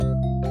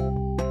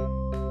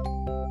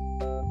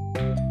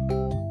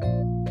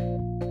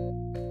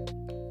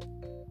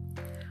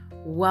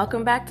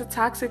Welcome back to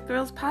Toxic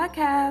Thrills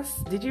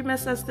Podcast. Did you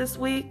miss us this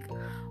week?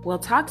 Well,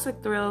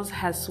 Toxic Thrills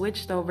has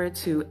switched over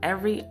to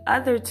every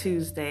other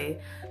Tuesday,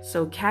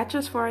 so catch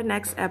us for our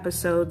next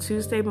episode,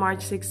 Tuesday,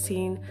 March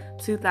 16,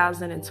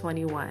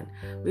 2021.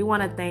 We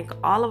want to thank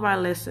all of our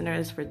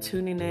listeners for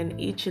tuning in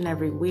each and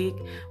every week.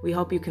 We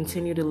hope you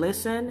continue to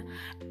listen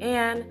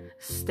and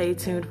stay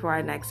tuned for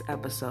our next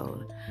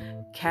episode.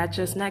 Catch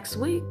us next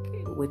week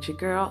with your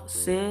girl,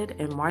 Sid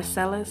and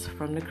Marcellus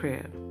from the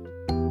crib.